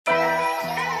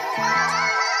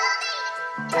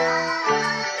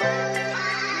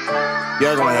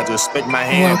Y'all gonna have to respect my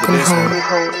hand for this one.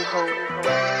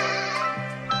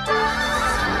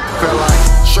 Feel like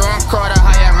Sean Carter,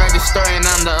 how I read the story and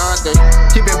I'm the author.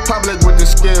 Keep it public with the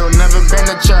skill, never been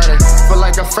a charter. Feel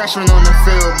like a freshman on the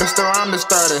field, but still I'm the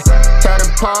starter. Tell the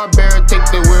Paul Bearer, take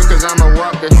the wheel cause I'm a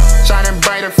walker. Shining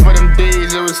brighter for them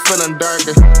days, it was feeling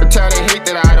darker. But tell they hate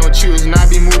that I don't choose and I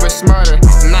be moving smarter.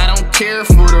 And I don't care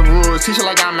for the rules, teach it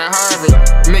like I'm at Harvard.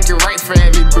 Make it right for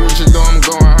every bruise, just though I'm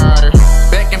going harder.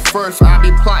 Back and forth, I be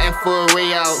plotting for a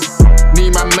way out.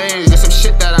 Need my millions, there's some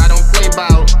shit that I don't play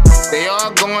about. They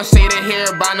all gon' say they hear,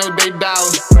 but I know they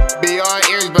doubt. Be all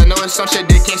ears, but know it's some shit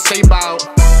they can't say about.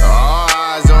 All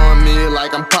eyes on me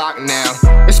like I'm Pac now.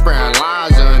 They spraying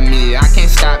lies on me, I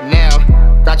can't stop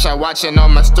now. Got y'all watching all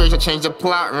my stories, I changed the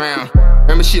plot round.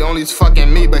 Remember she only's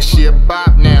fucking me, but she a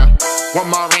bop now. Want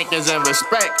more rankings and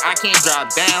respect, I can't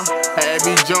drop down.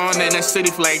 Heavy joint in the city,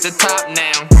 flag the top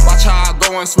now. Watch how I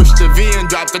go and switch the V and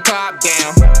drop the top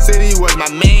down. City was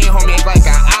my main homie, it's like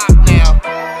an op now.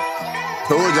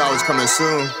 Told y'all was coming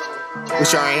soon.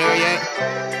 Wish y'all ain't here yet?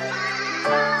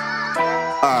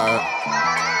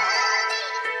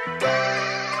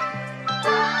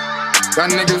 Y'all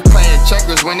niggas playing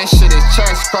checkers when this shit is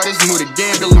chess. Call this mood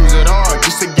again to lose it all,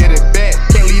 just to get it back.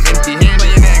 Can't leave empty handed. Play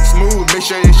your next move, make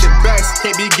sure it's your best.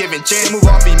 Can't be giving chance, move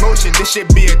off emotion, this shit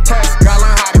be a test. Gotta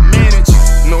learn how to manage.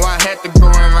 Know I had to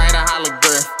go and write a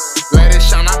holograph. Let it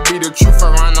shine, I be the truth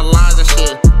around the lines and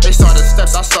shit. They saw the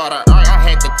steps, I saw the art, I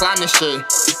had to climb this shit.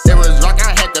 It was rock,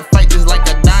 I had to fight just like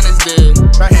the Adonis did.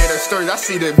 I hear the stories, I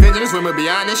see the visions, women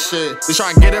beyond this shit. They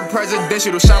tryna get a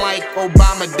presidential to shine like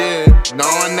Obama did.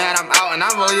 Knowing that I'm out and I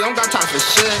really don't got time for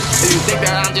shit. If you think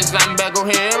that I'm just letting back, go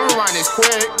ahead and run this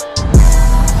quick.